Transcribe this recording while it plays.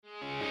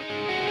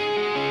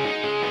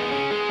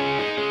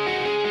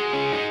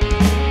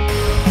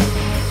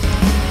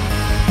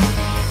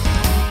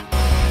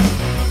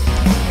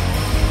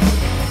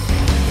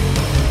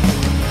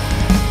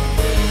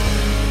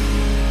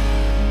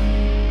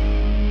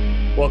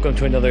Welcome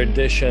to another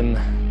edition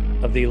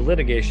of the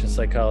Litigation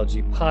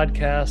Psychology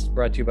Podcast,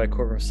 brought to you by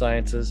Courtroom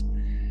Sciences.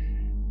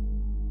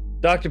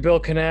 Dr. Bill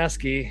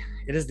Kanaski,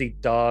 it is the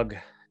dog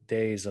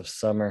days of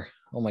summer.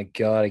 Oh my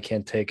God, I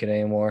can't take it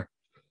anymore.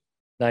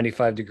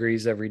 95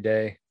 degrees every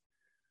day.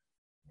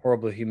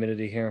 Horrible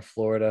humidity here in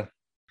Florida.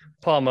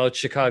 Paul Moat,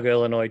 Chicago,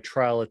 Illinois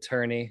trial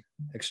attorney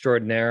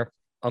extraordinaire.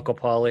 Uncle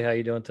Paulie, how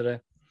you doing today?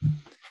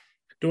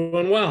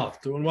 Doing well.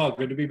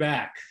 Good to be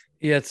back.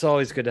 Yeah, it's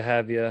always good to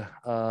have you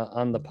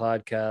on the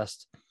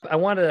podcast. I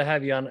wanted to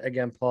have you on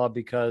again, Paul,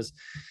 because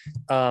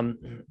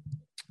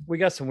we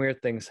got some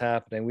weird things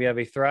happening. We have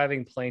a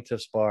thriving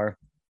plaintiffs bar.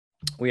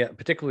 We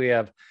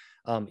have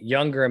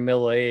younger and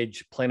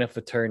middle-aged plaintiff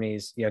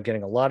attorneys,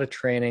 getting a lot of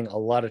training, a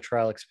lot of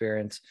trial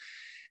experience,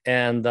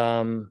 and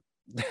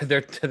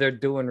they're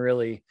doing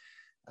really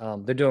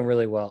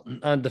well.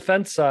 On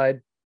defense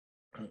side,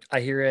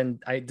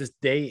 I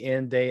just day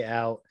in, day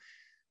out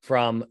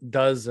from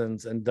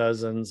dozens and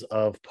dozens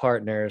of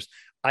partners.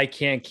 I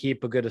can't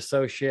keep a good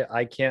associate.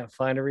 I can't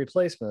find a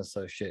replacement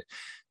associate.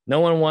 No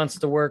one wants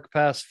to work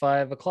past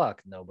 5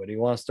 o'clock. Nobody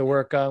wants to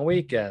work on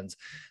weekends.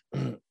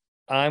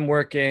 I'm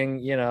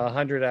working,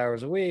 100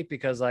 hours a week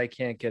because I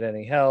can't get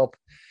any help,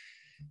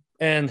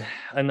 and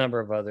a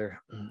number of other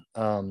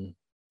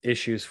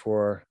issues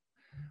for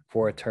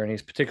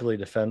attorneys, particularly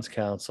defense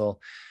counsel.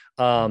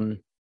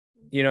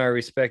 I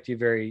respect you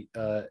very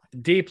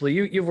deeply.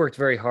 You've worked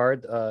very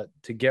hard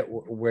to get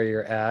where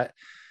you're at.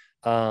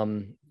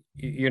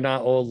 You're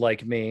not old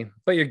like me,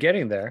 but you're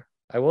getting there.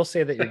 I will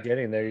say that you're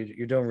getting there.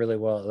 You're doing really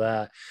well at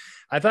that.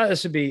 I thought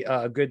this would be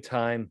a good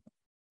time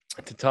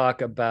to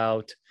talk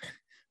about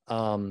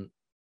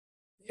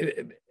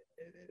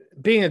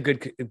being a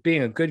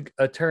good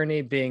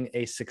attorney, being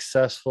a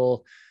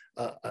successful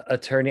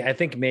attorney. I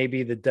think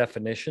maybe the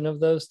definition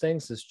of those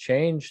things has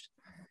changed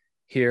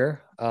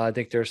here. I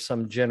think there's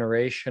some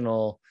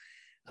generational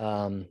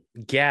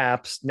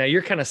gaps. Now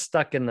you're kind of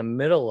stuck in the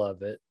middle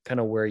of it, kind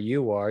of where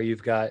you are.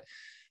 You've got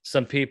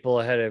some people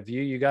ahead of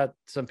you. You got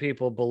some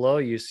people below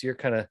you. So you're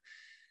kind of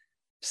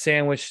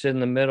sandwiched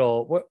in the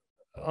middle. What,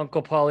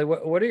 Uncle Paulie,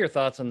 what are your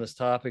thoughts on this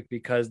topic?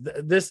 Because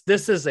this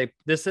is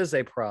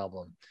a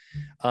problem.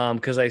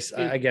 Because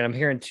I'm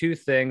hearing two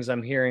things.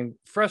 I'm hearing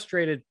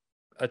frustrated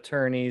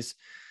attorneys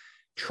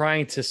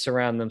trying to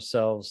surround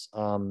themselves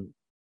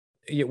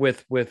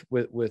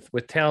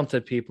with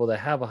talented people that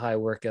have a high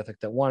work ethic,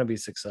 that want to be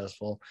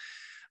successful.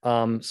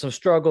 Some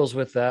struggles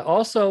with that.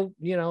 Also,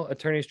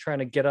 attorneys trying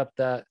to get up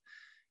that,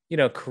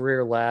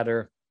 career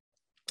ladder.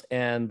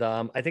 And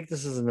I think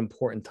this is an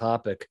important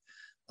topic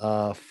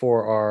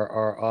for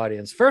our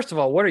audience. First of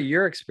all, what are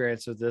your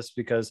experiences with this?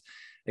 Because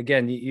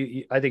again,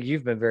 I think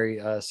you've been very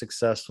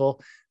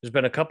successful. There's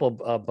been a couple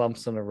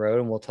bumps on the road,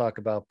 and we'll talk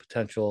about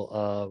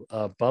potential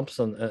bumps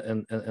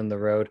in the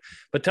road.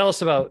 But tell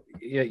us about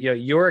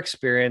your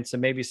experience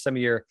and maybe some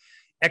of your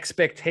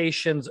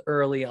expectations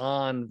early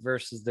on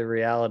versus the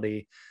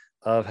reality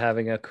of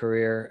having a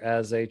career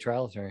as a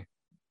trial attorney.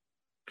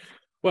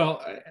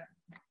 Well,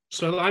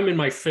 so I'm in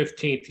my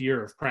 15th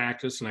year of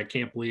practice, and I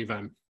can't believe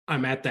I'm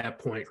at that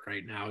point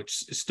right now.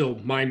 It's still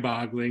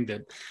mind-boggling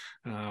that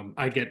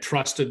I get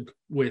trusted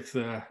with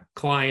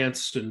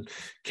clients and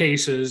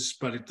cases,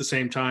 but at the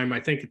same time, I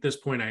think at this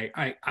point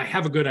I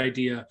have a good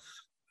idea.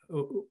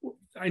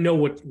 I know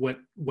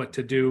what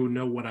to do,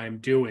 know what I'm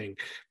doing,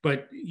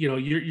 but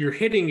you're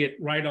hitting it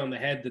right on the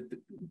head that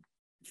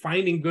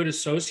finding good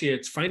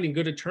associates, finding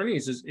good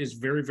attorneys is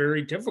very,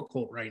 very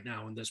difficult right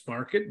now in this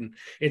market. And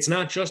it's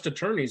not just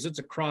attorneys, it's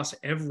across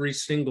every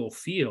single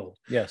field.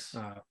 Yes.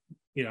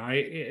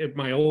 At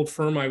my old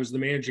firm, I was the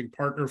managing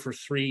partner for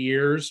 3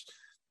 years.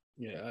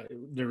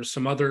 There were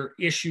some other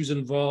issues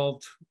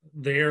involved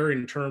there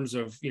in terms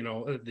of,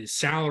 the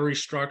salary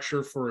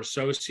structure for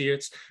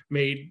associates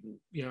made,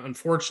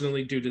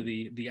 unfortunately, due to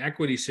the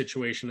equity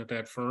situation at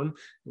that firm,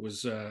 it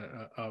was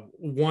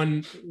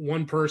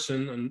one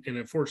person, and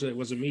unfortunately, it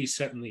wasn't me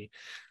setting the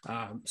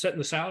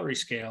salary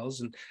scales.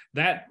 And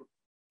that,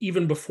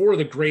 even before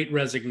the Great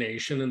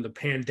Resignation and the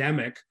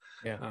pandemic,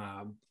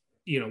 yeah.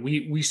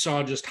 We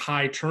saw just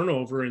high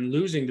turnover and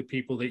losing the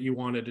people that you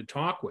wanted to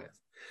talk with.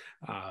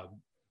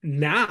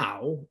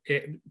 Now,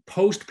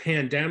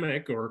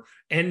 post-pandemic or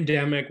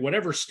endemic,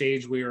 whatever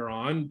stage we are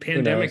on,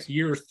 pandemic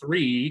year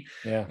 3,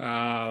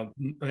 yeah.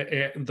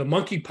 The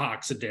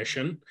monkeypox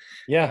edition.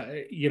 Yeah.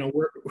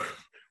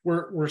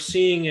 We're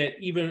seeing it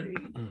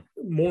even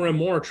more and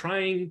more.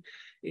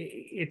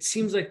 It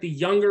seems like the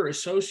younger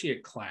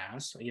associate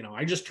class.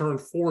 I just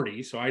turned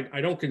 40, so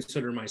I don't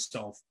consider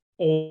myself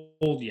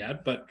old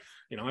yet, but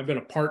I've been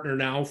a partner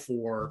now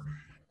for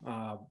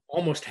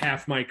almost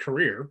half my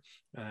career.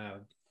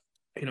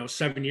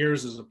 7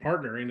 years as a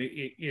partner, and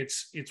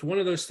it's one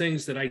of those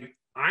things that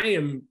I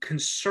am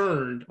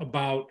concerned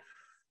about.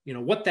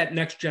 What that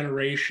next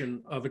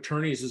generation of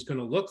attorneys is going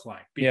to look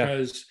like,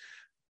 because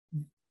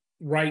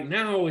right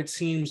now it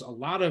seems a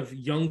lot of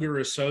younger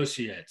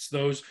associates,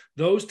 those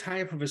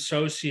type of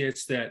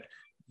associates that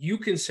you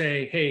can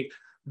say, hey,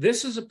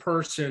 this is a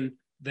person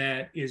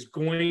that is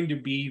going to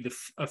be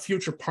a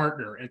future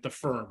partner at the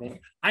firm.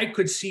 I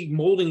could see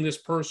molding this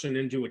person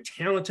into a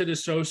talented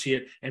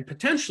associate and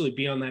potentially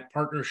be on that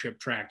partnership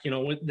track,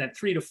 with that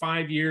 3 to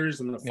 5 years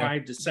and the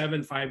 5 to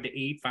 7, 5 to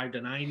 8, 5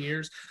 to 9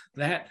 years,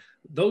 that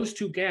those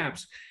two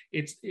gaps,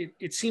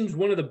 it seems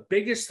one of the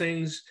biggest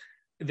things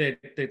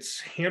that's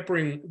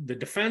hampering the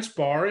defense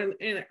bar.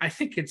 And I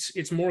think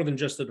it's more than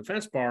just the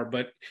defense bar,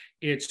 but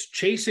it's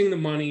chasing the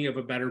money of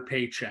a better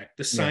paycheck,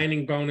 the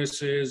signing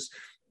bonuses,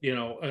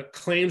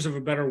 claims of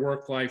a better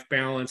work-life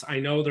balance.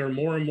 I know there are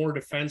more and more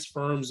defense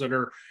firms that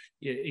are,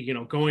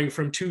 going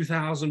from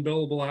 2,000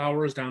 billable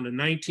hours down to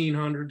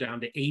 1,900,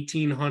 down to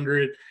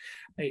 1,800.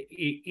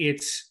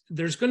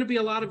 There's going to be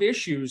a lot of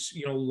issues,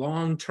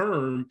 long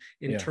term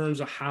in terms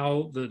of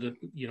how the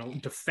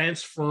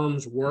defense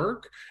firms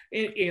work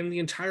and the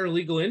entire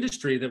legal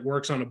industry that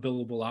works on a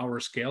billable hour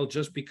scale,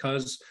 just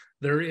because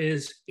there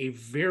is a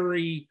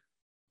very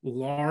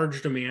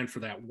large demand for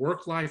that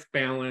work-life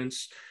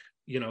balance,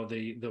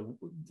 the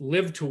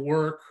live to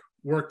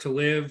work to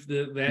live,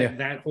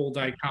 that whole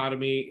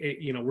dichotomy.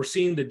 We're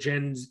seeing I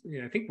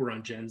think we're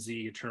on Gen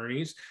Z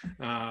attorneys,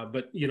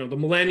 but the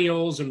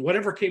millennials and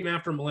whatever came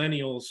after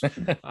millennials,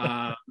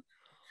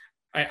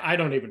 I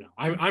don't even know.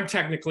 I'm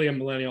technically a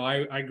millennial.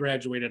 I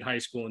graduated high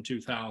school in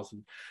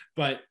 2000,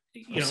 but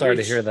I'm sorry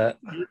to hear that.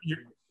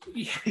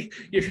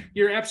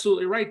 You're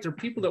absolutely right. There are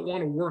people that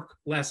want to work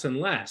less and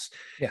less,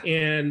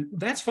 and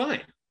that's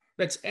fine.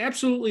 That's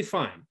absolutely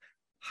fine.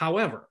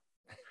 However,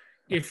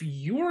 if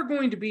you're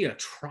going to be a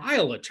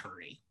trial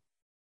attorney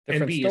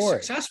and be a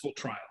successful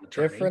trial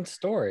attorney, different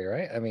story,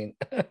 right? I mean,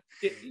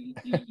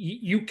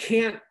 you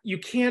can't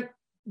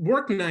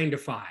work 9 to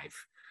 5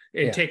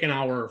 and take an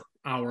hour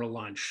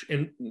lunch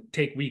and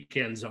take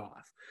weekends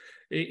off.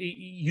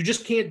 You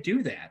just can't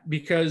do that,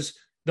 because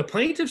the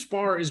plaintiff's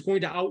bar is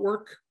going to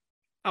outwork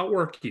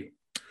you.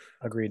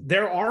 Agreed.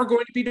 There are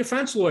going to be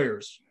defense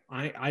lawyers.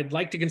 I'd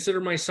like to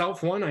consider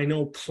myself one. I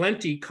know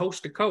plenty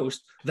coast to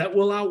coast that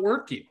will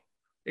outwork you,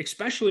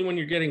 especially when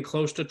you're getting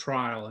close to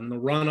trial and the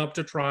run up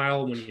to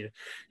trial, when you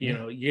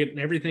get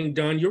everything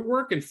done. You're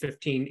working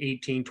 15,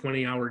 18,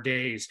 20-hour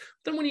days.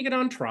 Then when you get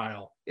on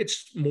trial,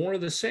 it's more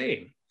of the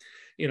same.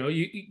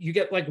 You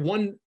get like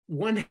one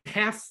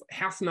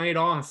half night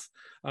off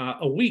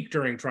a week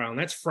during trial, and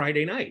that's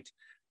Friday night.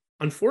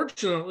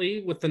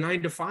 Unfortunately, with the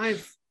 9 to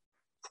 5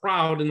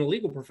 crowd in the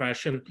legal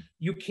profession,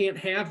 you can't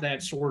have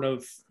that sort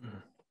of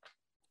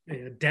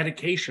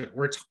dedication,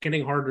 where it's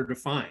getting harder to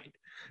find.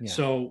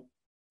 So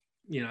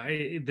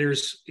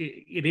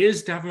it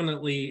is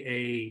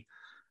definitely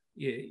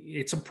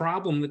it's a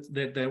problem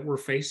that we're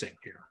facing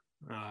here.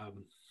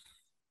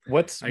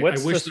 What's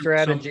the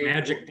strategy?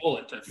 Magic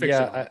bullet to fix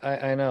it.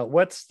 I know.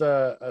 What's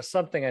the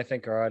something I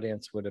think our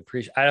audience would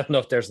appreciate? I don't know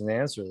if there's an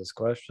answer to this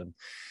question.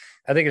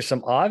 I think there's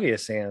some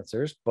obvious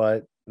answers,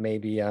 but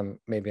maybe I'm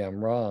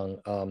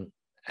wrong.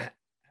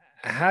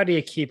 How do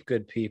you keep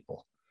good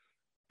people?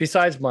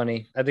 Besides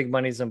money, I think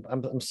money's.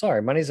 I'm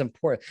sorry, money's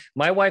important.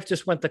 My wife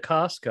just went to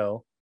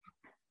Costco,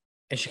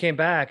 and she came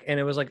back, and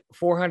it was like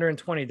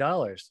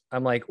 $420.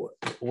 I'm like,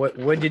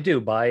 what'd you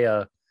do?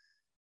 Buy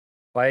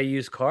a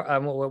used car?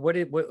 What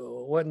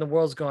in the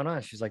world's going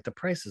on? She's like, the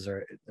prices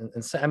are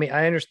insane. I mean,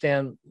 I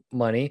understand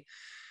money.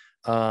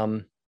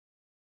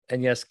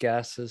 And yes,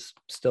 gas is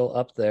still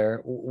up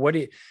there. What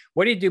do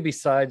you do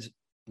besides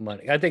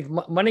money? I think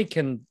money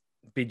can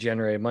be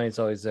generated. Money's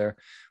always there.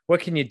 What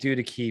can you do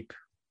to keep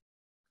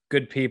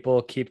good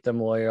people, keep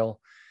them loyal,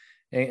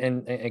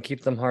 and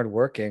keep them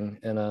hardworking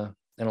in a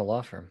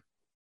law firm?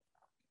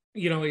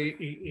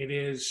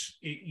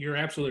 You're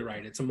absolutely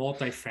right. It's a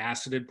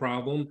multifaceted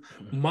problem.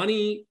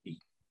 Money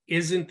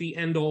isn't the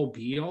end all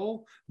be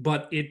all,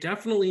 but it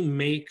definitely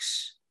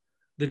makes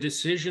the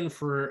decision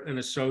for an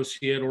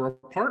associate or a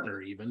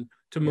partner even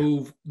to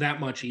move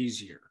that much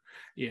easier.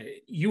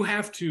 You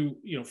have to,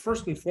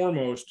 first and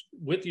foremost,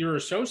 with your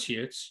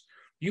associates,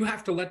 you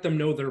have to let them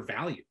know their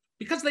value,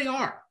 because they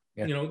are.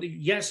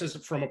 Yes, as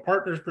from a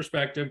partner's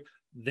perspective,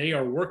 they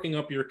are working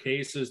up your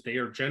cases, they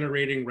are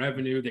generating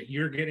revenue that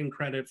you're getting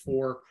credit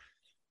for.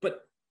 But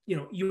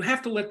you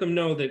have to let them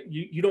know that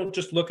you don't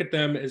just look at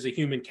them as a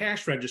human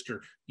cash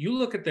register. You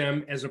look at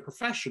them as a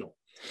professional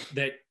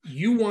that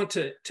you want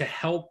to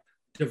help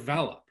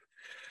develop.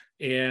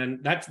 And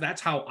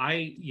that's how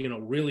I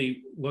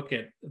really look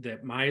at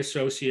that. My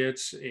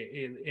associates,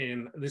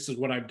 and this is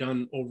what I've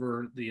done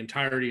over the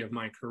entirety of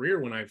my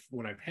career when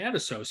I've had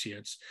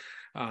associates.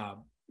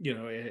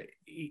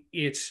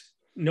 It's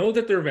know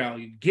that they're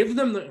valued, give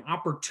them the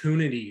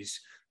opportunities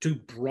to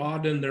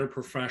broaden their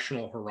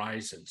professional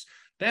horizons.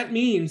 That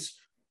means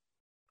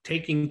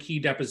taking key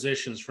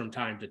depositions from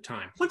time to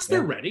time once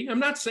they're ready. I'm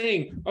not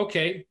saying,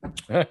 okay,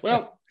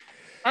 well,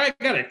 I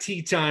got a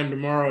tea time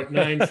tomorrow at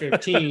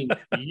 9:15.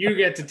 You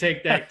get to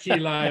take that key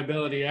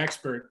liability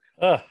expert.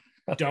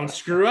 Don't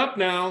screw up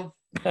now.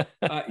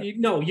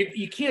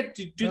 You can't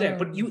do that,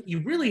 but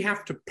you really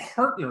have to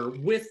partner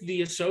with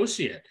the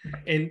associate,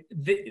 and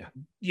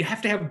you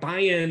have to have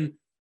buy-in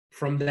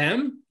from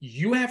them.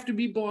 You have to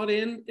be bought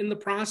in the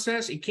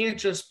process. It can't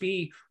just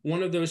be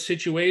one of those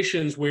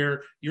situations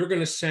where you're going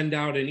to send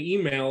out an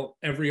email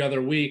every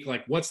other week,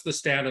 like, what's the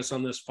status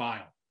on this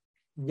file?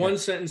 One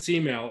sentence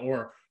email,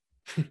 or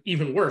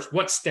even worse,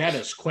 what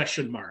status,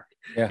 question mark.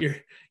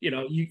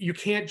 You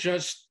can't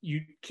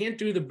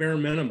do the bare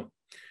minimum.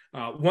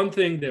 One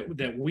thing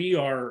that we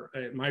are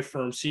at my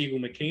firm, Siegel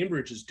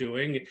McCambridge, is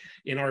doing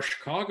in our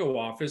Chicago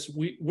office,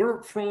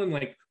 we're throwing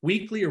like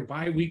weekly or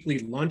bi-weekly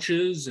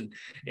lunches and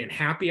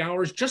happy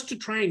hours just to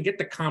try and get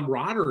the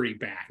camaraderie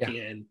back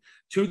in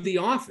to the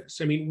office.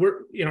 I mean,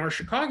 we're in our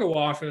Chicago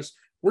office,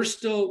 we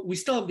still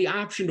have the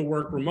option to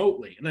work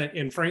remotely.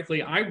 And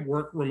frankly, I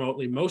work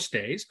remotely most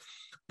days,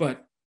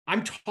 but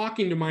I'm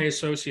talking to my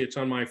associates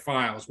on my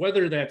files,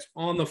 whether that's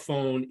on the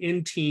phone,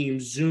 in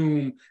Teams,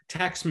 Zoom,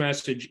 text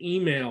message,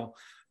 email.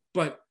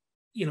 But,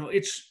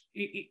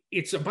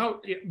 it's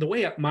about the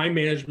way my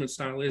management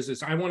style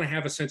is I want to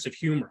have a sense of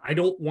humor. I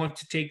don't want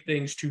to take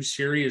things too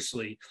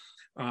seriously.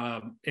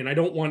 And I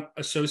don't want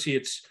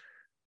associates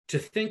to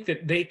think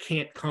that they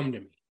can't come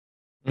to me.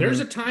 There's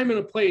a time and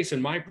a place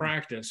in my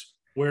practice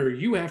where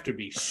you have to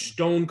be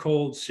stone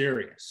cold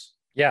serious.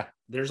 Yeah.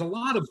 There's a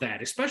lot of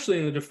that, especially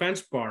in the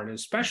defense bar, and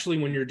especially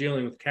when you're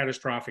dealing with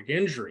catastrophic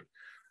injury.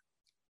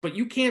 But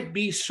you can't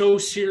be so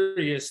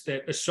serious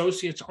that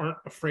associates aren't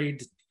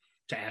afraid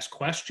to ask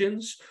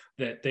questions,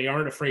 that they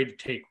aren't afraid to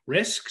take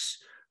risks,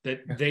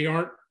 that they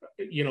aren't,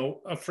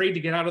 afraid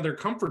to get out of their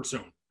comfort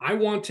zone. I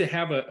want to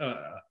have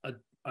a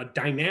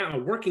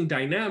working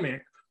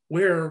dynamic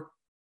where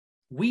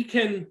we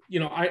can,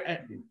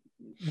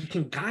 we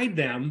can guide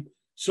them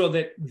so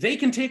that they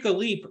can take a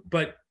leap,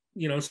 but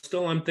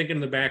still I'm thinking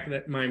in the back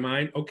of my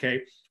mind,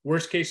 okay,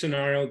 worst case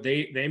scenario,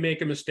 they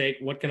make a mistake.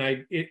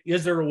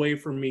 Is there a way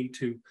for me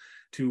to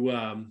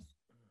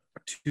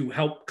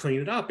help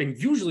clean it up? And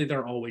usually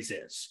there always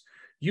is.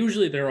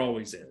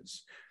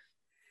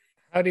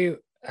 How do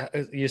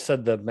you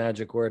said the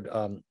magic word,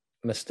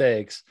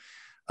 mistakes.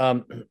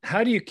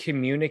 How do you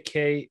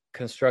communicate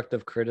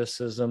constructive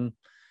criticism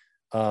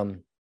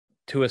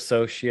to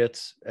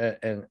associates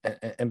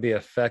and be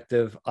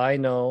effective? I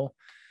know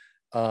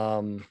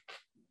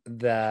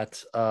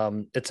that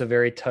it's a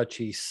very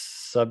touchy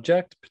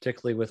subject,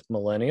 particularly with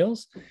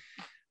millennials.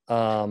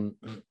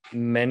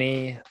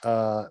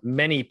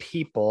 Many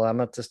people, I'm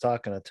not just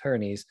talking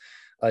attorneys,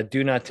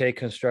 do not take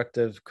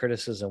constructive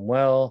criticism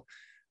well.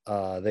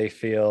 They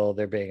feel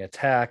they're being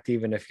attacked,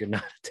 even if you're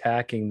not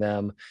attacking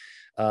them.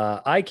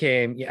 I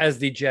came as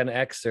the Gen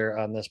Xer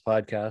on this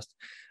podcast.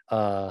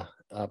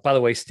 By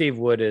the way, Steve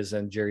Wood is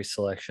in jury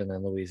selection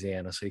in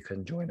Louisiana, so he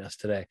couldn't join us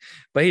today.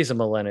 But he's a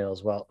millennial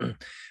as well. But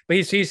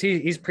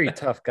he's pretty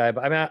tough guy.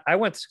 But I mean, I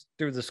went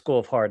through the school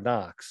of hard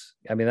knocks.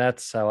 I mean,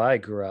 that's how I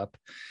grew up,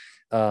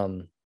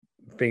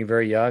 being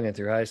very young and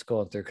through high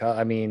school and through college.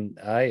 I mean,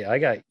 I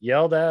got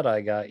yelled at,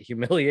 I got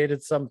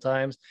humiliated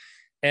sometimes,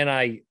 and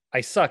I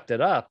sucked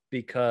it up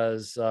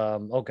because,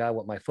 oh God,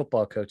 what my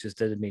football coaches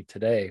did to me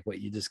today, what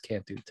you just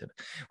can't do today.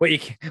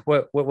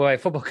 What my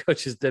football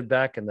coaches did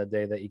back in the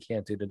day that you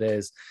can't do today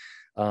is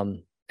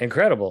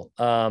incredible.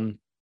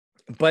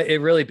 But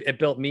it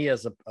built me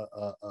as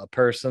a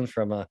person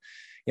from a,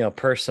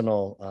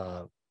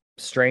 personal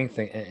strength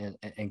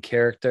and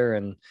character,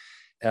 and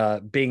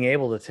being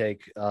able to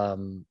take,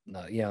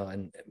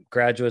 in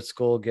graduate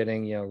school,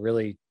 getting,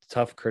 really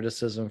tough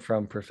criticism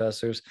from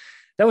professors.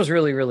 That was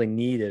really, really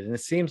needed. And it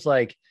seems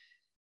like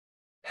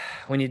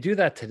when you do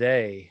that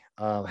today,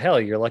 hell,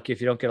 you're lucky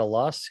if you don't get a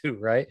lawsuit,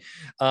 right?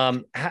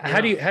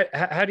 How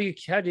do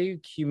you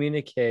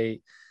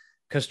communicate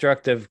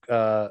constructive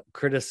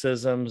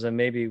criticisms, and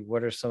maybe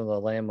what are some of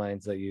the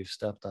landmines that you've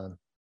stepped on?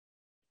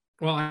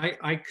 Well,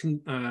 I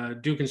can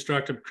do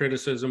constructive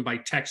criticism by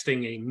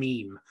texting a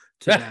meme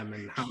to them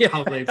and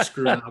how they've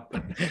screwed up.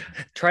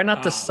 Try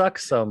not to suck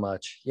so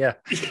much. Yeah.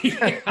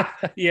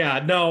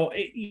 No,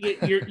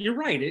 you're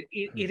right.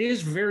 It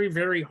is very,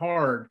 very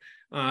hard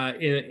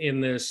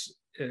in this,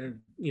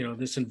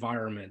 this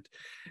environment.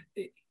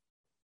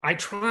 I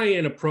try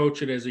and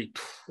approach it as a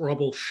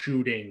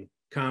troubleshooting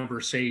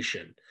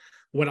conversation.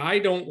 What I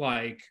don't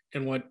like,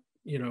 and what,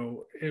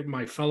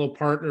 my fellow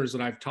partners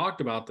that I've talked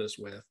about this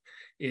with,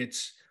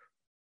 it's,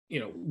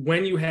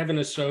 when you have an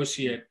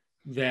associate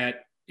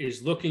that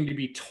is looking to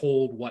be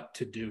told what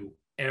to do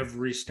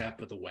every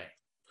step of the way,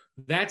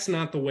 that's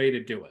not the way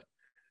to do it.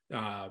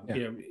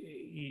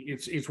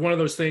 It's one of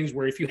those things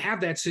where if you have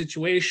that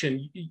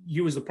situation,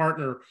 you as the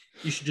partner,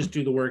 you should just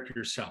do the work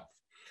yourself.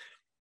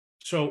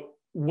 So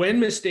when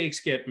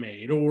mistakes get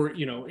made, or,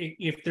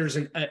 if there's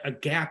a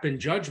gap in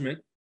judgment,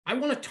 I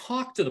want to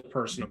talk to the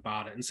person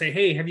about it and say,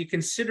 hey, have you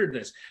considered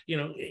this?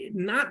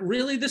 Not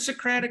really the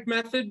Socratic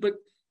method, but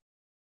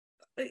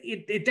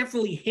it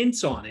definitely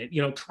hints on it.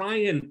 Try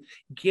and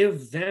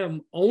give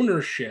them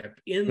ownership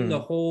in the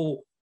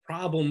whole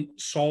problem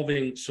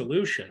solving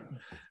solution,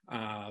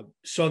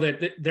 so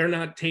that they're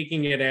not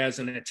taking it as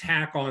an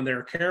attack on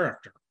their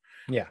character.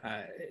 Yeah.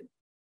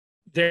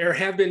 There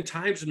have been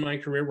times in my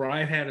career where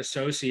I've had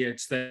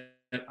associates that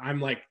I'm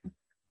like,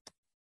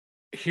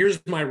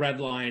 here's my red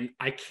line.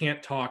 I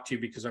can't talk to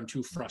you because I'm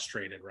too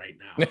frustrated right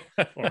now.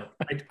 Or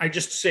I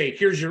just say,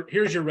 here's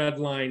your red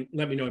line.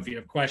 Let me know if you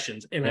have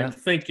questions. And I'm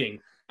thinking,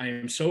 I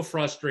am so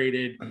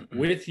frustrated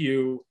with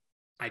you.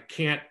 I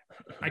can't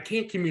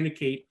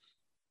communicate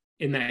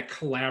in that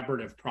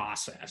collaborative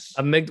process.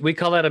 We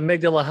call that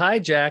amygdala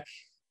hijack.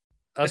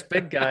 Us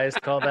big guys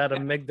call that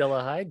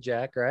amygdala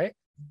hijack, right?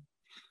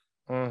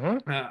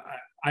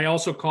 I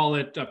also call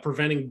it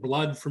preventing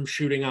blood from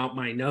shooting out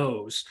my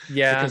nose.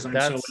 Yeah, because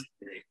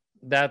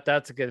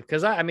that's a good,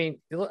 because I mean,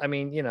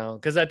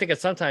 because I think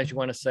sometimes you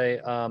want to say,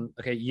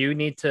 okay, you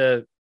need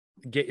to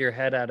get your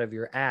head out of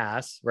your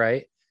ass,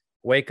 right?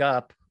 Wake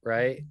up,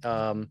 right?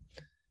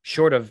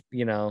 Short of,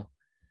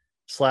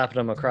 slapping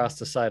them across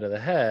the side of the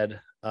head,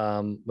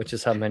 which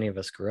is how many of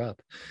us grew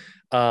up.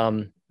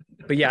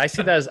 But yeah, I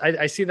see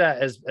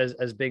that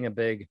as being a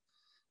big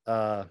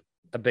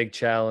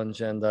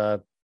challenge, and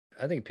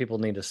I think people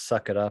need to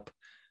suck it up,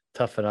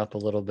 toughen up a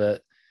little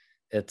bit.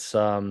 It's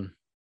to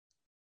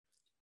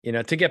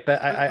get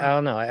better. I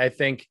don't know. I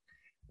think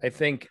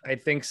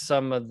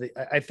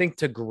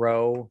to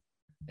grow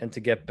and to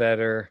get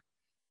better,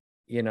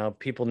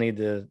 people need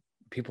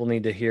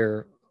to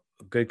hear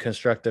good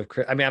constructive.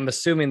 I mean, I'm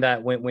assuming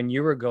that when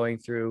you were going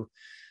through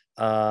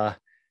that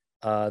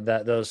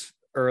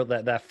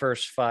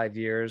first 5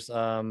 years,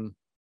 I'm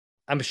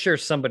sure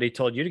somebody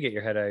told you to get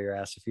your head out of your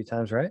ass a few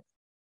times, right?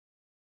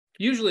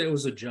 Usually it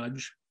was a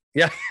judge.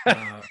 Yeah.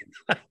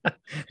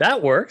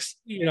 That works.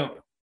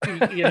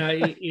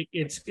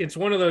 It's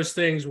one of those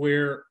things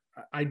where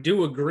I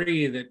do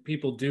agree that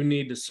people do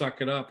need to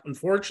suck it up.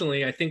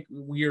 Unfortunately, I think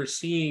we are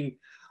seeing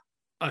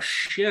a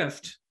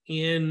shift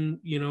in,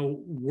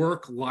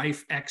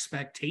 work-life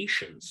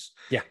expectations.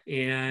 Yeah.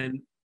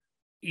 And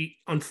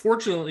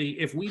unfortunately,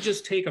 if we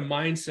just take a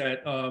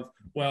mindset of,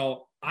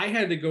 well, I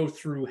had to go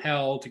through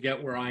hell to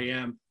get where I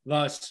am,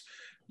 thus,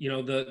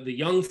 the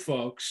young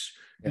folks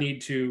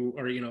need to,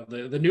 or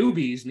the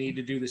newbies need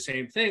to do the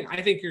same thing,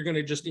 I think you're going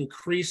to just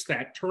increase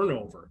that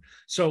turnover.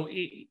 So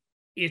it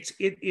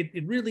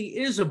really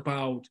is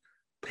about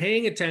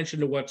paying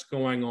attention to what's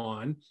going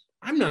on.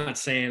 I'm not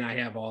saying I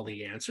have all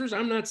the answers.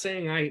 I'm not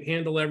saying I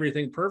handle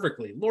everything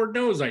perfectly. Lord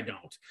knows I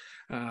don't.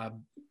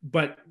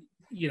 But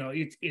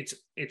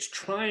it's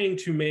trying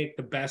to make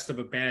the best of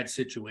a bad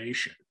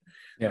situation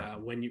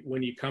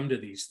when you come to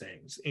these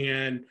things.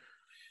 And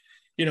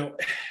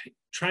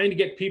trying to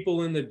get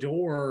people in the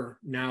door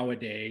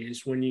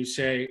nowadays, when you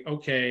say,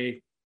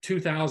 okay,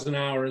 2,000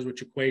 hours,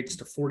 which equates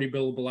to 40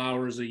 billable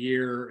hours a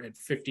year at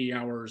 50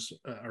 hours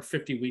or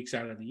 50 weeks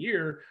out of the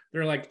year,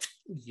 they're like,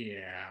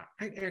 yeah,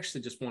 I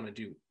actually just want to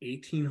do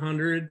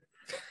 1,800.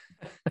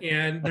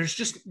 And there's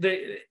just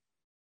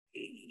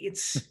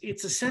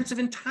it's a sense of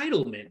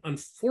entitlement,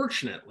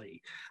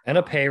 unfortunately. And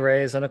a pay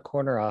raise and a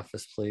corner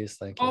office, please.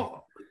 Thank you.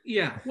 Oh,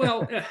 yeah.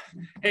 Well,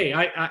 hey,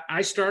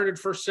 I started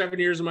first 7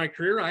 years of my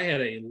career. I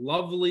had a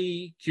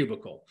lovely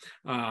cubicle,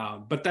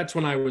 but that's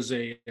when I was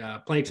a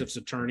plaintiff's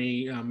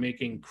attorney,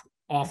 making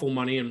awful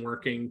money and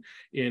working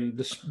in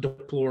this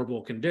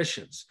deplorable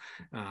conditions.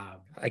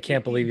 I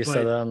can't believe you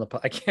said that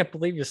I can't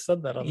believe you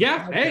said that on the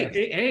podcast.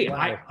 Hey,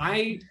 wow.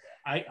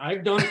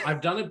 I've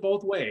done it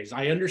both ways.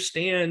 I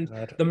understand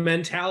the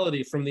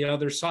mentality from the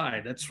other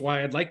side. That's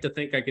why I'd like to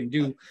think I can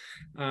do.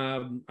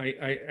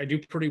 I do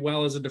pretty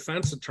well as a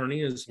defense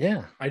attorney.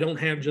 I don't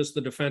have just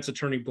the defense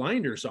attorney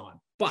blinders on,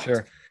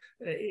 but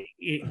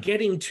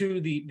getting to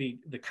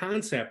the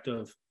concept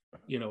of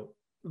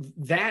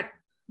that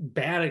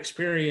bad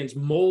experience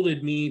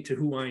molded me to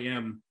who I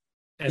am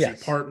as a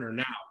partner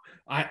now.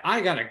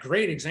 I got a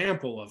great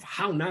example of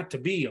how not to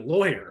be a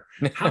lawyer,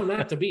 how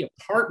not to be a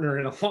partner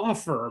in a law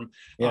firm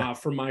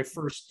for my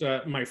first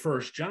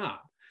job.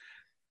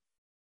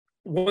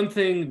 One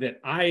thing that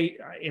I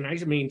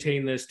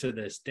maintain this to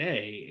this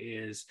day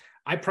is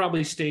I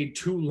probably stayed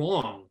too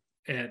long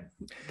at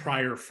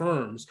prior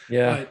firms.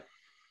 Yeah. But,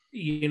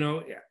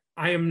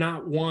 I am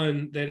not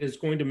one that is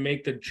going to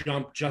make the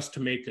jump just to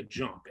make a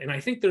jump. And I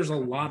think there's a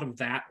lot of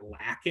that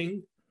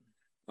lacking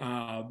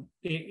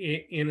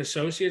in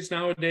associates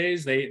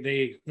nowadays.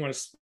 They want to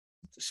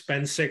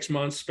spend 6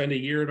 months, spend a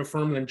year at a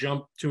firm, then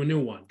jump to a new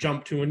one.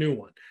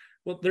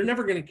 Well, they're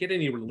never going to get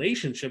any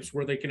relationships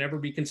where they can ever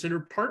be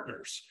considered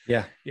partners.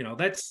 Yeah.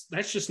 That's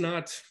just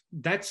not,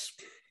 that's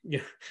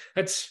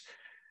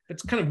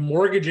kind of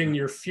mortgaging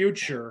your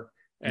future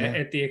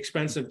at the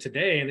expense of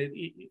today. And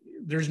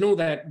there's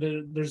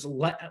a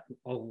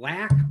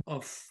lack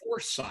of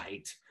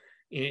foresight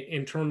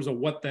in terms of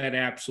what that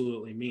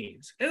absolutely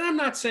means. And I'm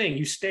not saying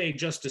you stay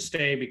just to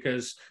stay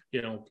because,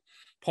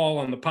 Paul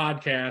on the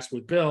podcast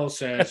with Bill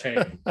says,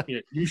 hey,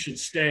 you should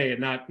stay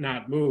and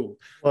not move.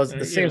 Well,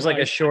 it seems like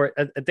I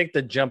think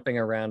the jumping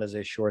around is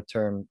a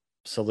short-term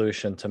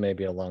solution to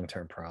maybe a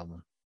long-term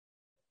problem.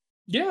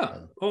 Yeah.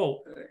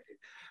 Well,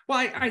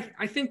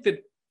 I think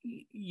that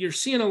you're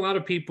seeing a lot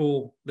of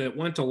people that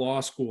went to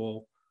law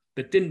school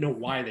that didn't know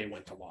why they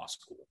went to law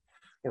school.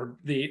 or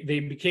they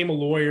became a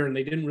lawyer and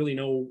they didn't really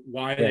know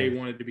why they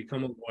wanted to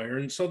become a lawyer.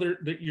 And so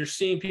you're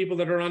seeing people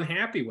that are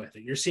unhappy with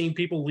it. You're seeing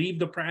people leave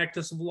the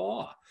practice of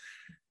law.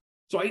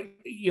 So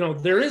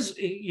there is,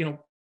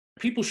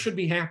 people should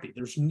be happy.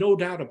 There's no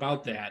doubt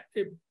about that.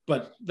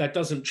 But that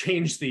doesn't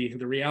change the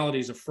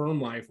realities of firm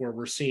life, where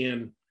we're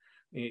seeing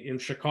in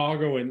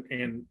Chicago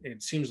and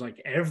it seems like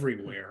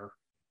everywhere,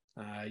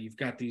 you've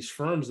got these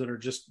firms that are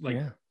just like,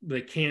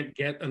 they can't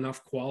get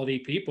enough quality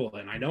people.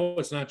 And I know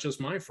it's not just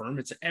my firm,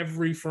 it's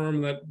every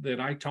firm that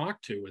I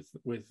talk to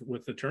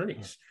with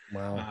attorneys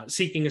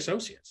seeking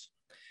associates.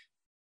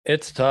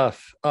 It's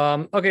tough.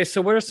 Okay,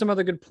 so what are some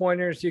other good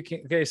pointers you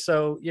can? Okay,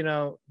 so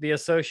the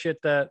associate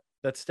that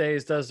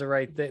stays does the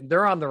right thing.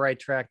 They're on the right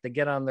track. They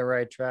get on the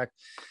right track.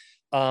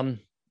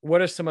 What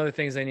are some other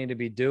things they need to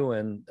be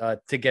doing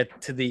to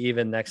get to the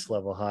even next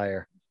level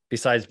higher,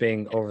 besides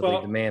being overly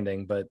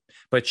demanding, but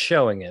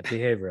showing it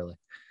behaviorally?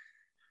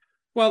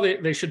 Well,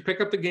 they should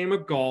pick up the game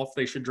of golf.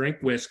 They should drink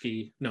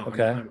whiskey. No,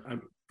 okay,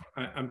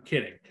 I'm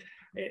kidding.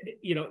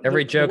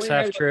 Every joke's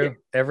half true.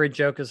 Every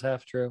joke is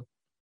half true.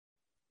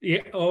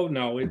 Yeah. Oh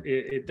no,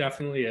 it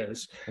definitely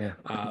is. Yeah.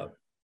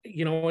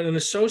 An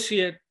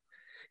associate.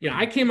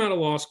 I came out of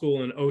law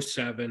school in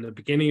 2007, the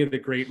beginning of the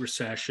Great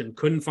Recession,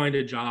 couldn't find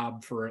a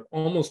job for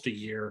almost a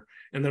year.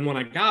 And then when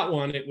I got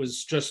one, it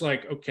was just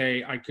like,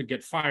 okay, I could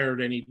get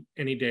fired any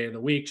day of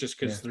the week just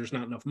because there's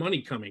not enough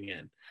money coming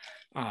in.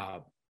 I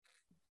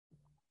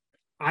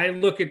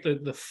look at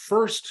one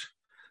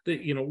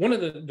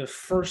of the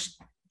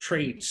first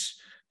traits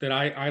that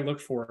I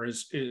look for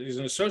is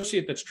an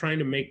associate that's trying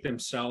to make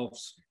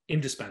themselves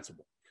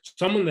indispensable.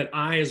 Someone that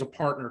I, as a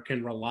partner,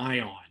 can rely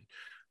on.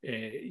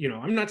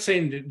 I'm not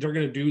saying that they're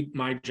going to do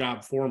my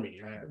job for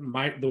me.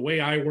 The way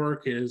I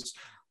work is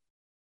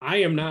I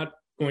am not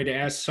going to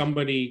ask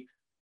somebody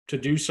to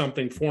do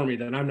something for me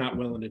that I'm not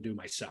willing to do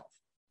myself.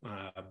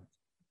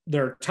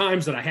 There are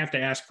times that I have to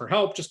ask for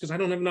help just because I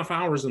don't have enough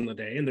hours in the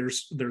day, and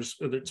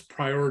there's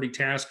priority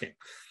tasking.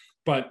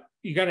 But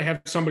you got to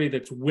have somebody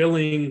that's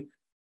willing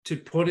to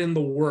put in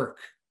the work,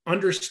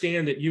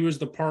 understand that you as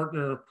the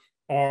partner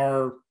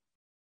are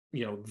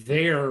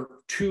there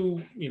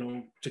to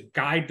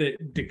guide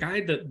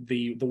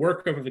the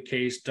work of the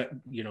case, to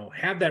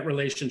have that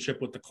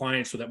relationship with the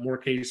client so that more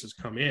cases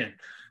come in.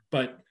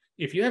 But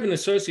if you have an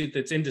associate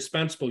that's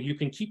indispensable, you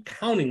can keep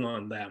counting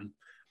on them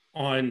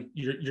on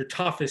your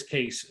toughest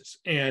cases,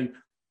 and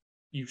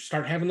you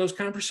start having those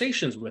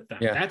conversations with them.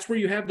 That's where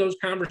you have those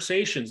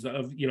conversations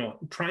of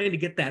trying to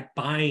get that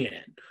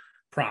buy-in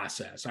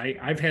process.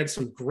 I've had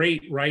some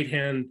great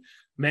right-hand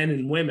men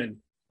and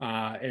women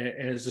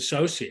as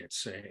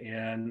associates,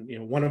 and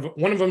one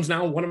of them's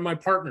now one of my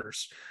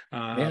partners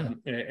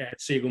at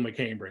Siegel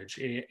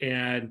McCambridge.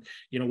 And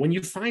when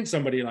you find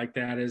somebody like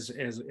that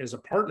as a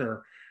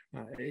partner,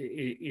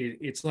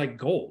 it's like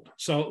gold.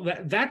 So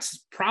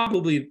that's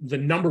probably the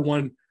number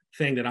one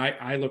thing that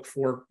I look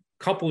for.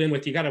 Couple in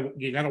with you gotta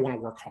want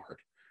to work hard.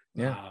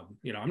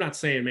 I'm not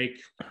saying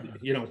make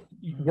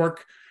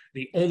work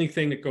the only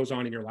thing that goes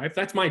on in your life.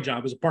 That's my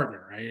job as a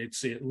partner. Right?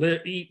 It's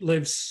eat,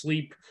 live,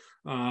 sleep,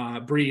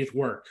 breathe,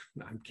 work.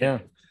 I'm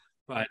kidding.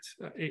 But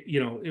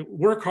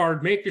work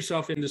hard, make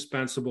yourself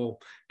indispensable,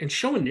 and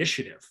show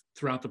initiative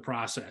throughout the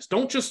process.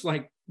 Don't just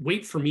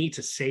wait for me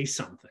to say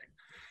something.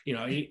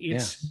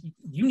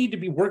 You need to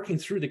be working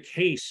through the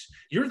case.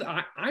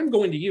 I'm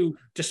going to you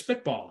to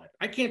spitball it.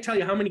 I can't tell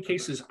you how many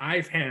cases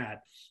I've had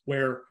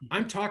where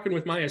I'm talking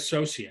with my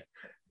associate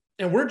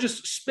and we're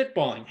just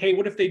spitballing. Hey,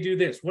 what if they do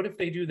this? What if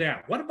they do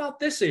that? What about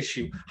this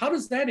issue? How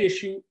does that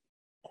issue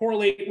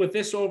correlate with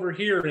this over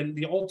here and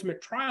the ultimate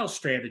trial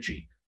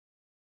strategy?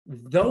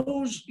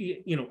 Those,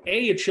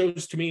 it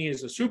shows to me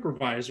as a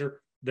supervisor,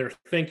 they're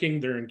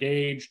thinking, they're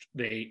engaged,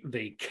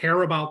 they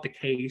care about the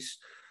case,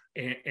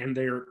 and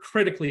they're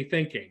critically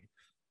thinking.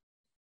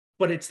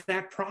 But it's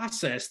that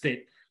process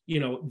that,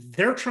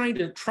 they're trying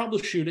to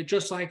troubleshoot it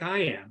just like I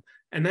am.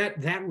 And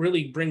that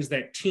really brings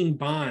that team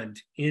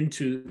bond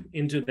into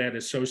that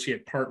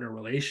associate partner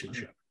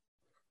relationship.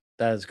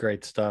 That is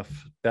great stuff.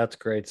 That's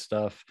great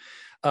stuff.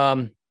 Do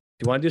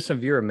you want to do some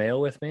viewer mail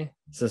with me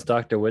since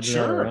Dr. Wood's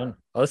not around?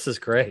 Oh, this is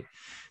great.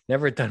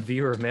 Never done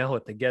viewer mail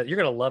with the guest. You're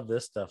going to love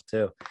this stuff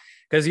too.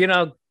 Because,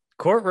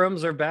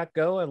 courtrooms are back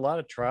going. A lot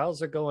of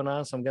trials are going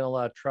on. So I'm getting a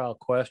lot of trial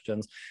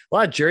questions, a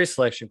lot of jury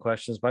selection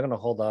questions, but I'm going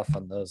to hold off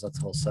on those. That's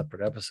a whole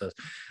separate episode.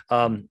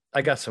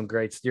 I got some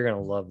greats. You're going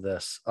to love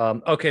this.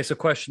 Okay. So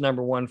question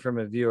number one from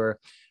a viewer,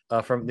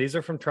 these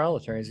are from trial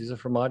attorneys. These are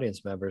from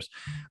audience members.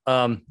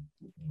 Not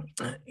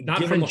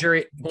from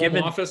the home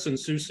office in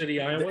Sioux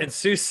City, Iowa. In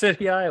Sioux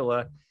City,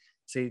 Iowa.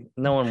 See,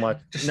 no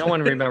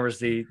one remembers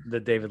the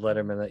David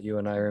Letterman that you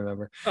and I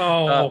remember.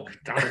 Oh,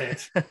 darn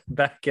it.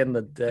 Back in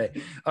the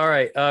day. All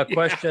right.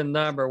 Question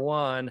number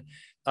one.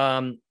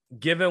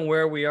 Given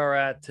where we are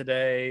at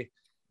today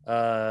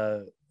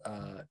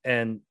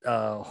and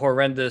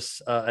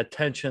horrendous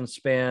attention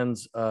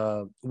spans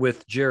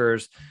with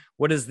jurors,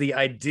 what is the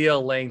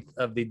ideal length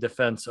of the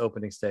defense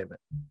opening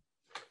statement?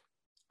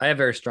 I have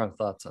very strong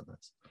thoughts on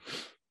this.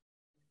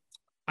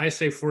 I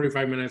say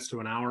 45 minutes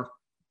to an hour.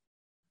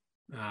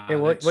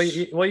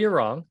 Well, you're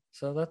wrong.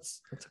 So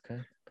that's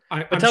okay.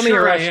 I'm tell me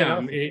sure I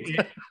am.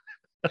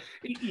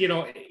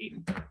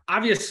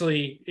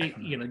 Obviously,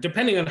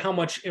 depending on how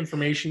much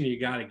information you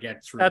got to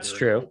get through. That's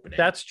true.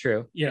 That's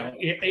true.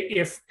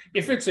 If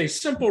it's a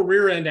simple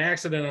rear end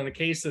accident on a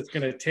case that's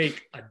going to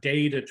take a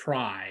day to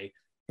try,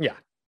 yeah,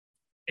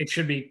 it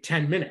should be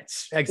 10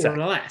 minutes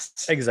exactly. or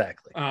less.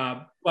 Exactly.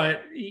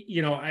 But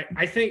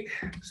I think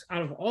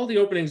out of all the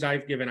openings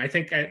I've given, I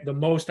think the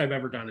most I've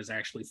ever done is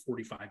actually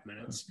 45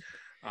 minutes.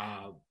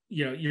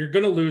 You're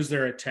going to lose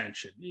their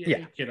attention.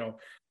 Yeah.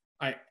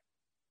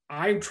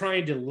 I'm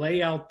trying to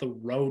lay out the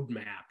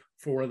roadmap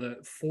for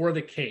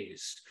the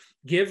case,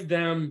 give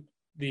them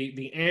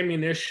the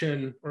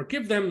ammunition, or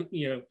give them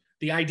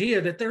the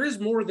idea that there is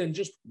more than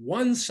just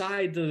one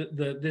side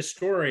to this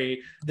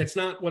story. That's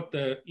not what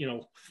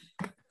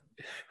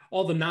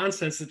all the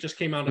nonsense that just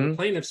came out of the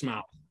plaintiff's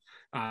mouth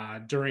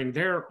during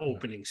their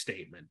opening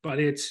statement. But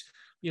it's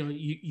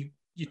you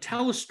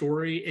tell a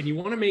story and you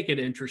want to make it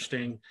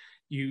interesting.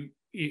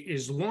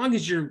 As long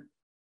as you're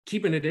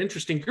keeping it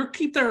interesting, you'll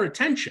keep their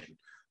attention.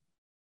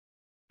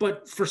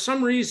 But for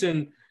some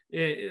reason,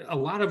 a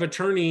lot of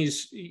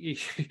attorneys,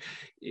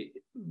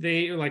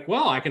 they like,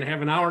 well, I can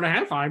have an hour and a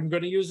half. I'm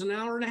going to use an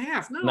hour and a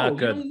half. No, not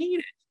good. You don't need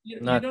it. You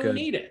don't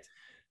need it.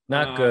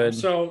 Not good.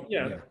 So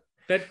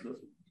that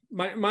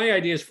my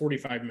idea is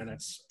 45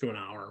 minutes to an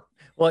hour.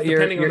 Well,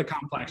 depending on the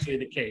complexity of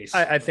the case.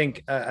 I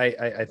think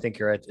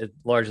you're right. It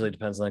largely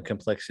depends on the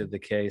complexity of the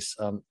case.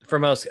 For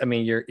most, I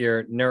mean,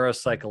 your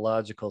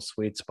neuropsychological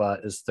sweet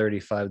spot is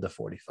 35 to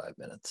 45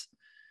 minutes.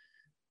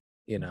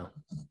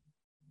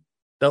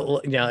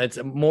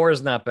 It's more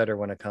is not better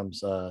when it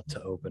comes to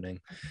opening.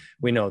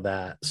 We know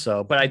that.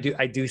 So, but I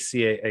do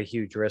see a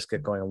huge risk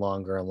of going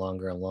longer and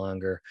longer and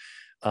longer.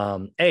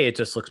 A, it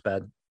just looks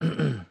bad.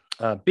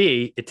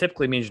 B, it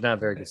typically means you're not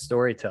a very good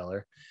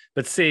storyteller.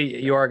 But C,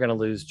 you are going to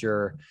lose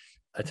your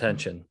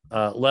attention.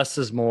 Less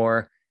is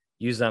more.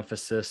 Use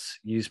emphasis.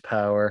 Use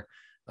power.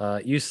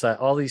 Use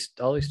all these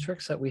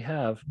tricks that we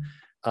have.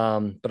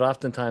 But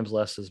oftentimes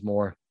less is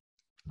more.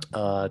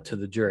 To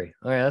the jury.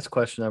 All right, that's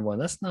question number one.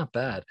 That's not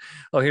bad.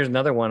 Oh, here's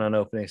another one on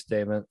opening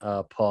statement,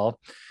 Paul.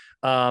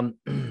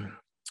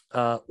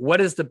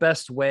 What is the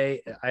best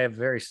way? I have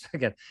very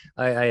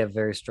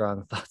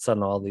strong thoughts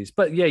on all these,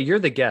 but yeah, you're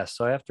the guest,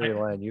 so I have to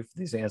rely on you for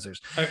these answers.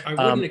 I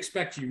wouldn't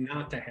expect you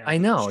not to have. I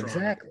know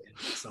exactly.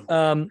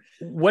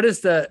 What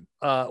is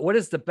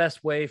the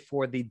best way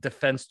for the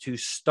defense to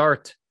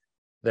start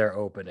their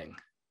opening?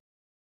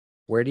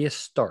 Where do you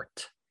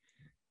start?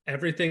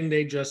 Everything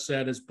they just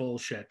said is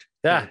bullshit.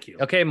 Thank you.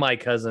 Okay, my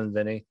cousin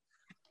Vinny.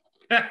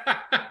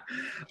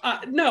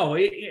 No,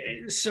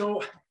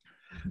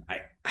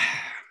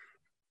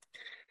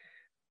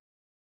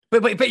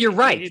 But you're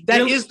right.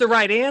 That is the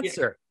right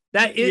answer.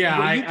 That is.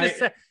 Yeah, you just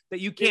said that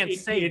you can't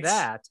say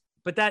that,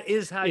 but that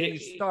is how you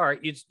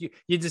start.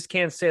 You just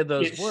can't say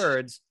those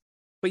words.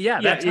 But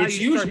that's how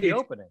you start the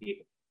opening.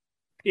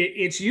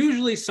 It's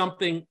usually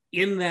something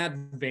in that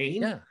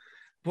vein. Yeah.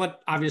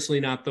 But obviously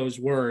not those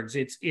words.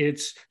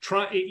 It's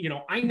try.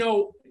 I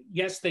know.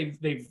 Yes,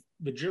 the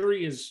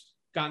jury has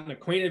gotten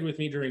acquainted with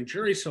me during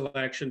jury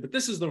selection, but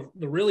this is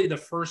really the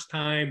first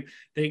time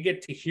they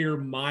get to hear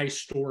my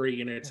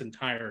story in its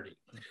entirety.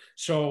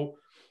 So,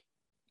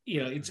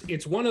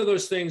 it's one of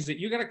those things that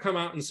you got to come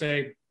out and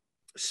say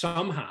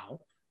somehow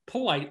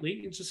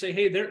politely and just say,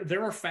 hey,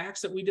 there are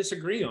facts that we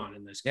disagree on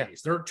in this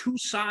case. There are two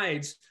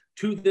sides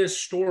to this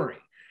story.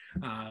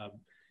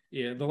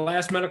 The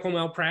last medical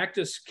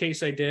malpractice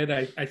case I did,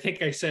 I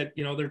think I said,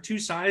 there are two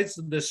sides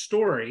to this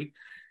story.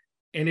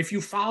 And if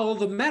you follow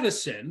the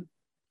medicine,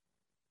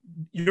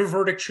 your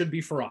verdict should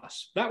be for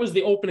us. That was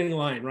the opening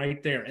line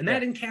right there. And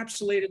that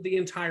encapsulated the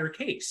entire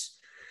case.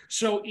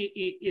 So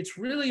it's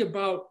really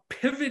about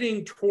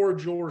pivoting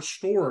towards your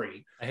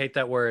story. I hate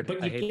that word.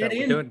 I hate that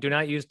word. Do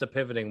not use the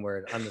pivoting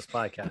word on this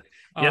podcast.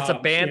 It's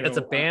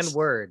a banned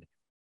word.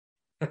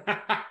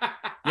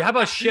 How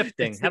about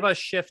shifting?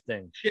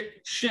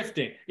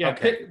 Shifting. Yeah.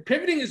 Okay.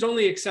 Pivoting is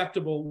only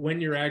acceptable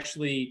when you're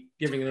actually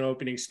giving an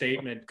opening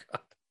statement.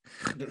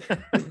 It's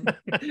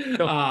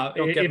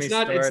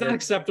not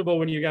acceptable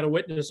when you got a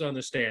witness on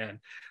the stand.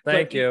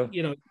 Thank you.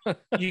 You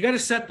got to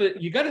set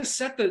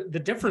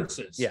the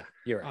differences. Yeah,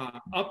 you're right.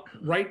 Up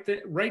right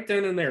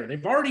then and there.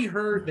 They've already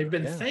heard. They've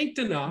been thanked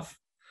enough.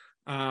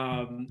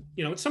 At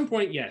some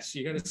point, yes,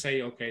 you got to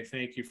say, okay,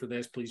 thank you for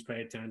this. Please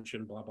pay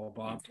attention. Blah blah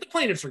blah. The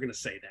plaintiffs are going to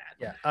say that.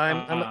 Yeah,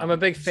 I'm a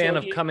big fan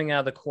of coming out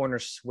of the corner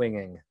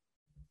swinging.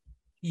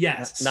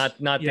 Yes, not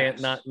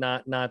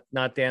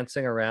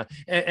dancing around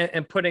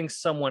and putting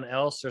someone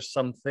else or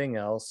something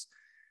else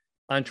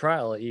on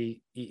trial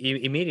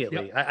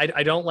immediately. Yep.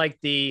 I don't like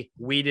the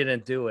 "we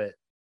didn't do it"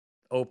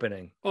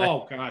 opening.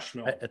 Oh gosh,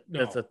 no,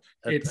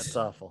 that's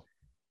awful.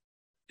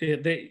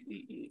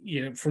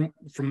 From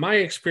my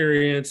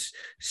experience,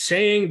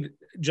 saying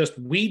just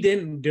 "we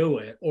didn't do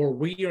it" or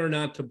 "we are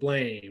not to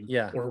blame"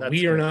 or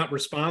 "we are not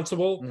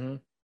responsible,"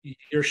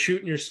 you're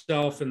shooting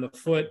yourself in the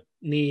foot,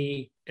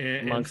 knee,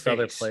 and amongst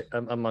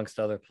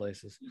other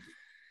places.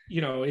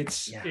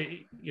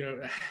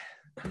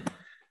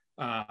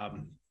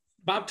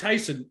 Bob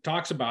Tyson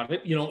talks about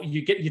it.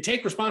 You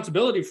take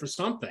responsibility for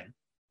something.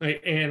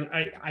 And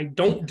I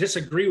don't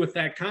disagree with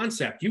that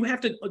concept. You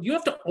have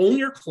to own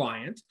your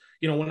client.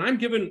 When I'm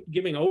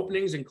giving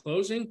openings and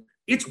closing,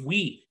 it's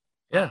we.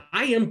 Yeah,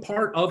 I am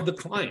part of the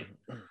client,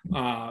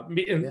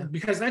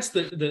 because that's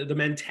the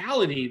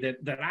mentality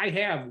that I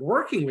have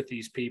working with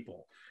these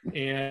people.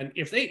 And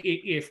if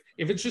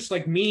it's just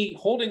like me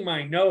holding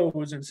my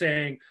nose and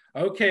saying,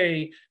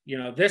 okay,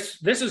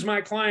 this is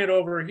my client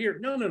over here.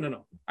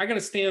 No. I got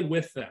to stand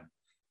with them.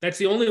 That's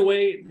the only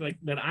way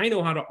that I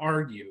know how to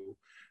argue.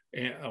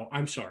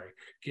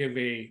 Give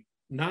a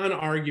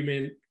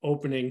non-argument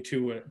opening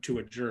to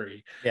a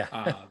jury.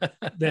 Yeah.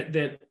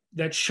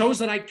 That shows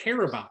that I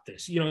care about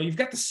this. You've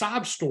got the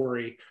sob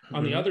story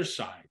on the other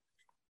side.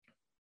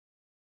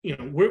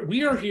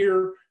 We are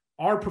here.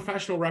 Our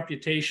professional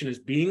reputation is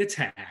being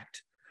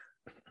attacked,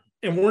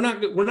 and we're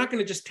not going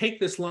to just take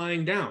this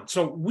lying down.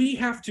 So we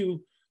have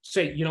to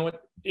say,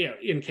 what?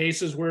 In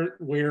cases where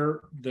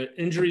the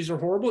injuries are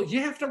horrible,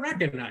 you have to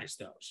recognize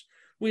those.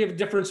 We have a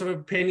difference of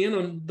opinion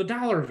on the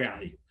dollar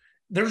value.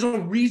 There's a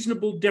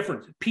reasonable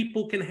difference.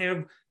 People can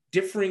have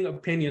differing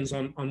opinions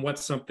on what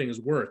something is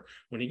worth.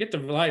 When you get to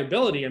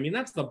liability,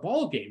 that's the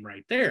ball game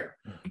right there.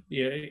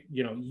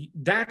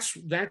 That's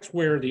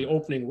where the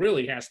opening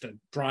really has to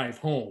drive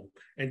home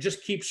and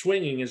just keep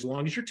swinging as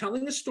long as you're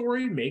telling the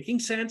story, making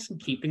sense, and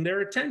keeping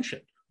their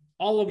attention.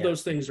 All of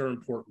those things are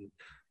important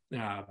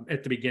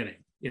at the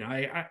beginning.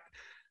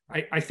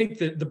 I think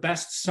that the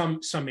best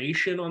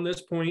summation on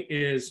this point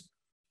is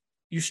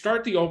you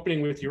start the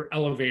opening with your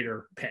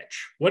elevator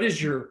pitch. What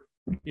is your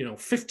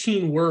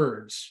 15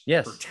 words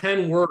or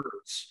 10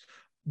 words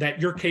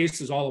that your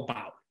case is all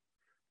about?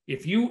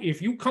 If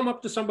you come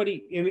up to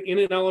somebody in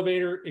an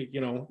elevator,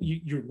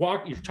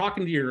 you're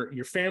talking to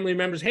your family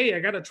members, hey, I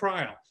got a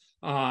trial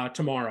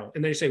tomorrow,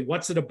 and they say,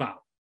 what's it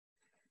about?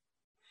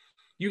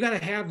 You got to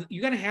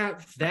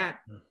have that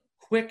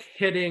quick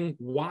hitting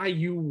why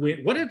you win,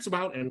 what it's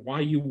about and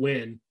why you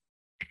win,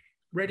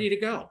 ready to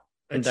go.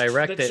 And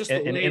direct it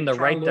in the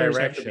right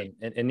direction.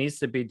 It needs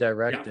to be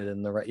directed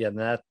in the right. Yeah,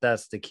 and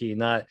that's the key.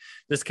 Not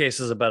this case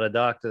is about a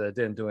doctor that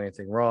didn't do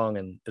anything wrong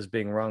and is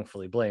being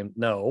wrongfully blamed.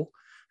 No,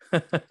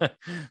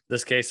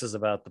 this case is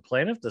about the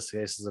plaintiff. This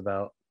case is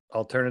about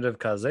alternative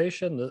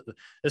causation.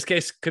 This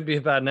case could be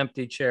about an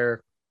empty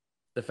chair.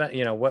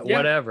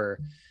 Whatever.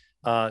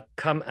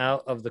 Come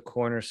out of the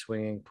corner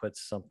swinging, put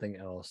something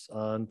else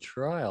on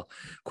trial.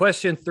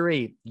 Question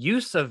 3: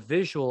 use of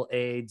visual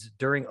aids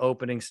during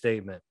opening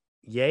statement.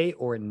 Yay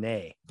or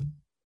nay?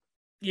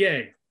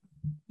 Yay.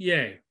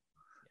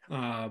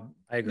 I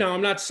agree. No,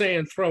 I'm not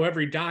saying throw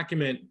every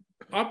document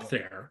up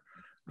there,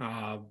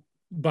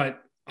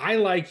 but I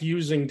like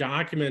using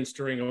documents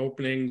during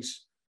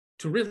openings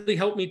to really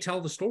help me tell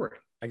the story.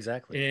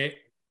 Exactly.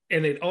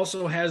 And it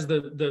also has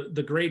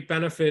the great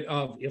benefit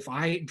of, if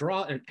I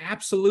draw an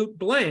absolute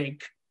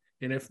blank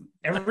and if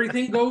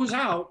everything goes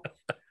out,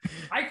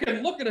 I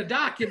can look at a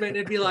document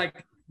and be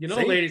like,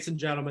 ladies and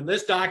gentlemen,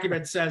 this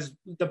document says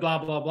the blah,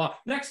 blah, blah.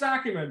 Next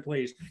document,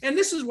 please. And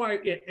this is why,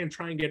 and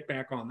try and get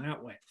back on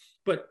that way.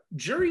 But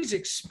juries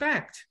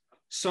expect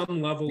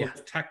some level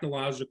of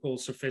technological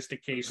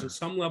sophistication,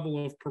 some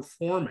level of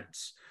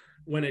performance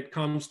when it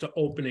comes to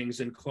openings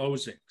and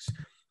closings.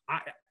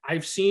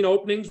 I've seen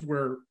openings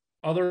where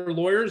other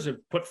lawyers have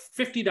put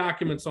 50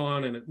 documents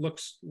on and it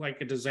looks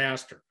like a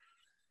disaster.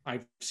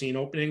 I've seen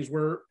openings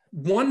where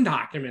one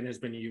document has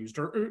been used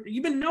or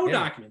even no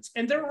documents.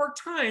 And there are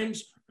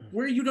times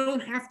where you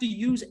don't have to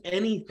use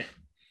anything.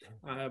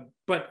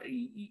 But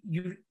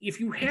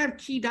if you have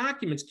key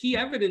documents, key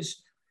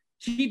evidence,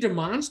 key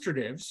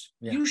demonstratives,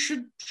 you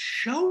should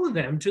show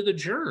them to the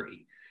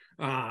jury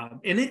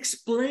and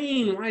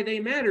explain why they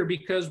matter.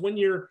 Because when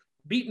you're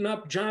beating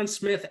up John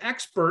Smith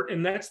expert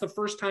and that's the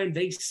first time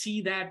they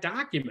see that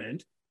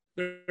document,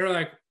 they're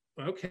like,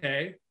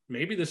 okay,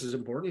 maybe this is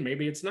important,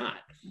 maybe it's not.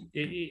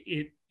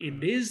 It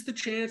is the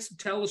chance to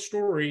tell a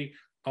story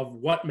of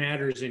what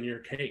matters in your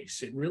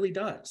case. It really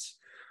does.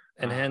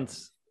 And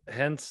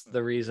hence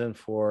the reason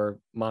for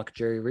mock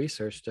jury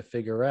research, to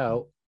figure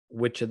out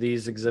which of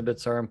these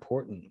exhibits are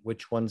important,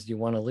 which ones do you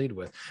want to lead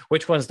with,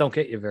 which ones don't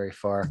get you very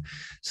far,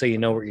 so you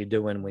know what you're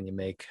doing when you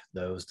make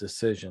those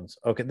decisions.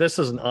 Okay, this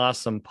is an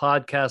awesome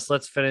podcast.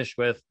 Let's finish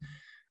with,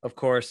 of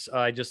course,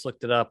 I just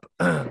looked it up.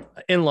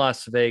 In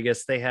Las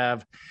Vegas, they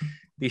have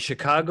the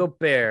Chicago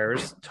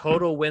Bears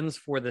total wins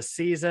for the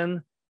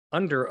season.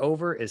 Under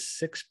over is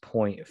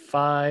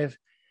 6.5.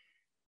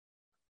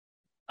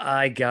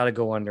 I gotta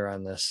go under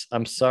on this.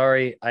 I'm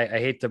sorry. I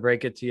hate to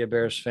break it to you,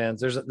 Bears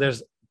fans.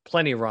 There's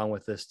plenty wrong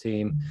with this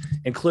team,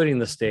 including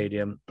the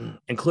stadium,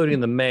 including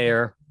the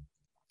mayor,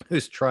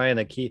 who's trying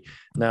to keep.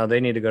 Now they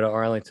need to go to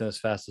Arlington as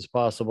fast as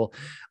possible.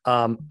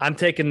 I'm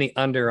taking the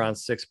under on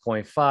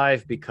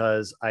 6.5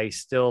 because I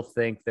still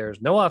think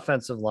there's no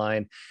offensive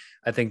line.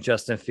 I think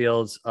Justin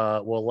Fields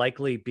will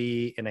likely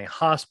be in a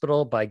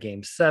hospital by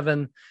Game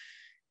 7.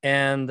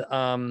 And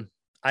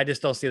I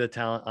just don't see the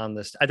talent on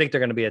this. I think they're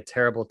going to be a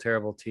terrible,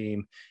 terrible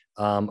team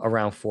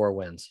around 4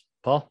 wins.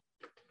 Paul?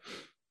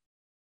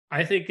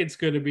 I think it's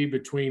going to be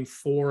between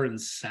 4 and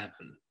 7.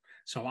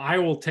 So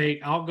I'll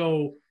take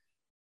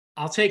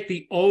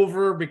the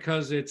over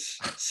because it's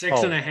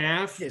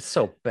 6.5. It's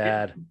so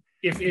bad.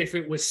 If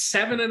it was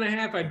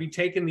 7.5, I'd be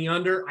taking the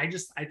under. I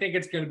think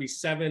it's going to be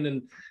 7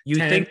 and you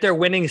 10. think they're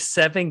winning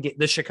 7 games?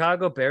 The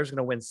Chicago Bears are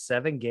going to win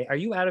 7 games. Are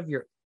you out of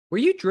your? Were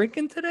you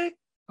drinking today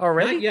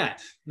already?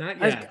 Not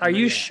yet. Are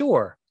you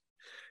sure?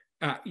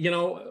 I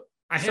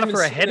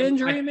suffer a head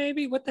injury,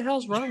 maybe? What the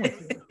hell's wrong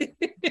with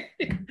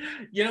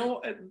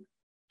you?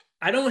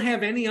 I don't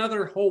have any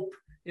other hope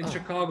in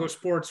Chicago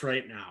sports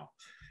right now.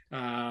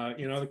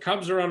 The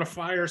Cubs are on a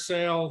fire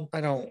sale.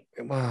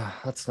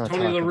 That's not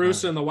Tony La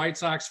Russa and the White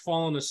Sox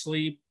falling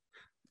asleep.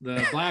 The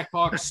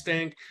Blackhawks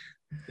stink,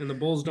 and the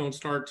Bulls don't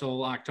start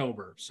till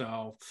October.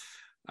 So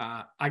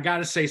I got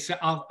to say,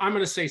 I'm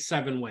going to say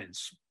 7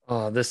 wins.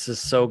 Oh, this is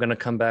so going to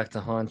come back to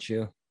haunt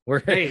you.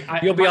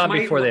 You'll be on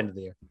before the end of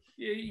the year.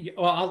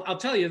 Well, I'll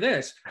tell you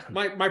this.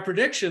 My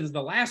predictions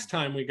the last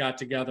time we got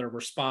together were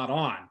spot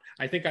on.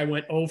 I think I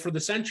went 0 for the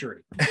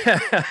century.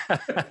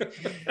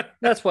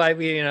 That's why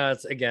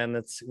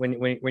it's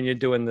when you're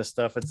doing this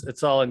stuff,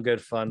 it's all in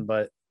good fun.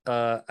 But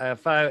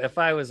if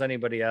I was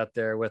anybody out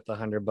there with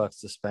 $100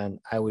 to spend,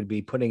 I would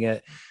be putting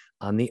it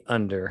on the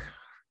under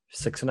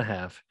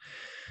 6.5.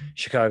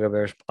 Chicago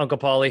Bears. Uncle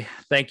Paulie,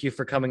 thank you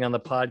for coming on the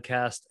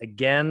podcast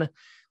again.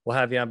 We'll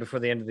have you on before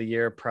the end of the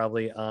year,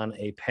 probably on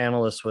a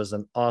panel. This was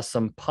an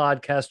awesome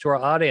podcast to our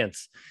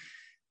audience.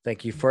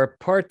 Thank you for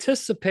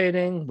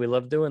participating. We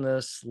love doing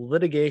this.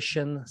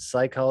 Litigation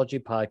Psychology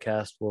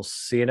Podcast. We'll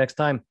see you next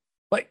time.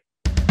 Bye.